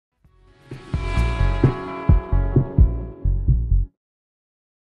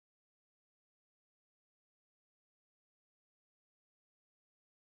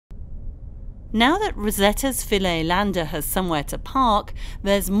Now that Rosetta's Philae lander has somewhere to park,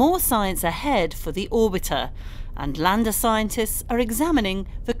 there's more science ahead for the orbiter, and lander scientists are examining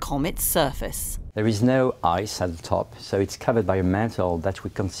the comet's surface. There is no ice at the top, so it's covered by a mantle that we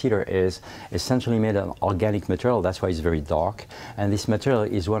consider is essentially made of organic material. That's why it's very dark, and this material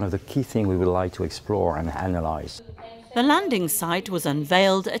is one of the key things we would like to explore and analyze. The landing site was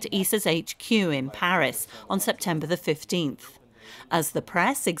unveiled at ESA's HQ in Paris on September the 15th. As the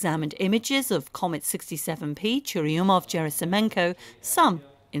press examined images of Comet 67P Churyumov-Gerasimenko, some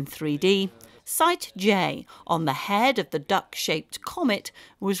in 3D, Site J on the head of the duck-shaped comet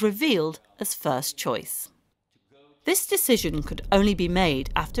was revealed as first choice. This decision could only be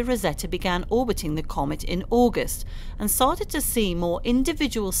made after Rosetta began orbiting the comet in August and started to see more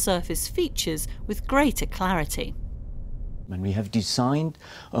individual surface features with greater clarity. When we have designed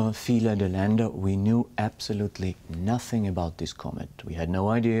Philae the lander, we knew absolutely nothing about this comet. We had no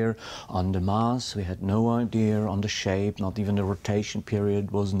idea on the mass, we had no idea on the shape, not even the rotation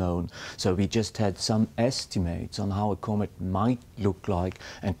period was known. So we just had some estimates on how a comet might look like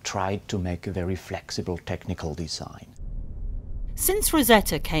and tried to make a very flexible technical design. Since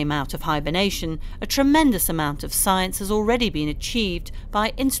Rosetta came out of hibernation, a tremendous amount of science has already been achieved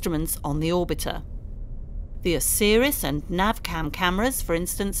by instruments on the orbiter. The OSIRIS and NavCam cameras, for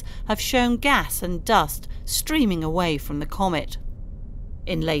instance, have shown gas and dust streaming away from the comet.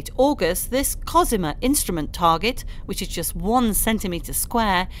 In late August, this COSIMA instrument target, which is just 1 centimetre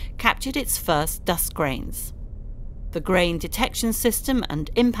square, captured its first dust grains. The grain detection system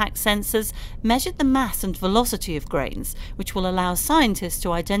and impact sensors measured the mass and velocity of grains, which will allow scientists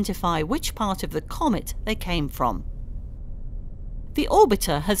to identify which part of the comet they came from. The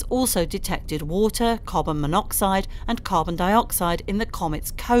orbiter has also detected water, carbon monoxide and carbon dioxide in the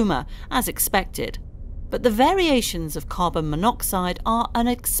comet's coma, as expected. But the variations of carbon monoxide are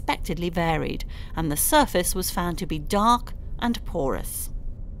unexpectedly varied, and the surface was found to be dark and porous.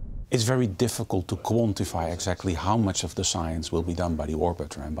 It's very difficult to quantify exactly how much of the science will be done by the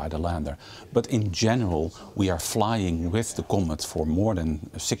orbiter and by the lander. But in general, we are flying with the comet for more than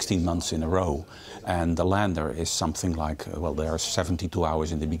 16 months in a row. And the lander is something like, well, there are 72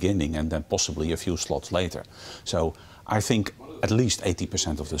 hours in the beginning and then possibly a few slots later. So I think at least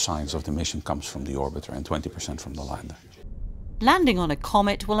 80% of the science of the mission comes from the orbiter and 20% from the lander. Landing on a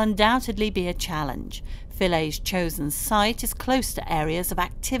comet will undoubtedly be a challenge. Philae's chosen site is close to areas of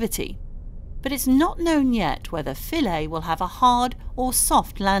activity. But it's not known yet whether Philae will have a hard or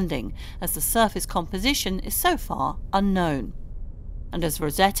soft landing, as the surface composition is so far unknown. And as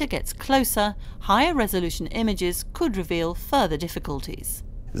Rosetta gets closer, higher resolution images could reveal further difficulties.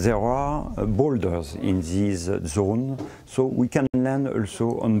 There are boulders in this zone, so we can land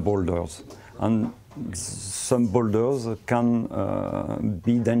also on boulders. And some boulders can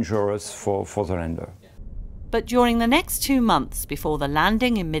be dangerous for the lander. But during the next 2 months before the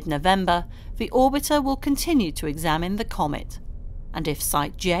landing in mid-November, the orbiter will continue to examine the comet. And if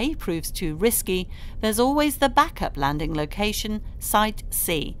Site J proves too risky, there's always the backup landing location, Site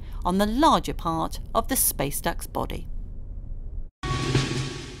C, on the larger part of the space duck's body.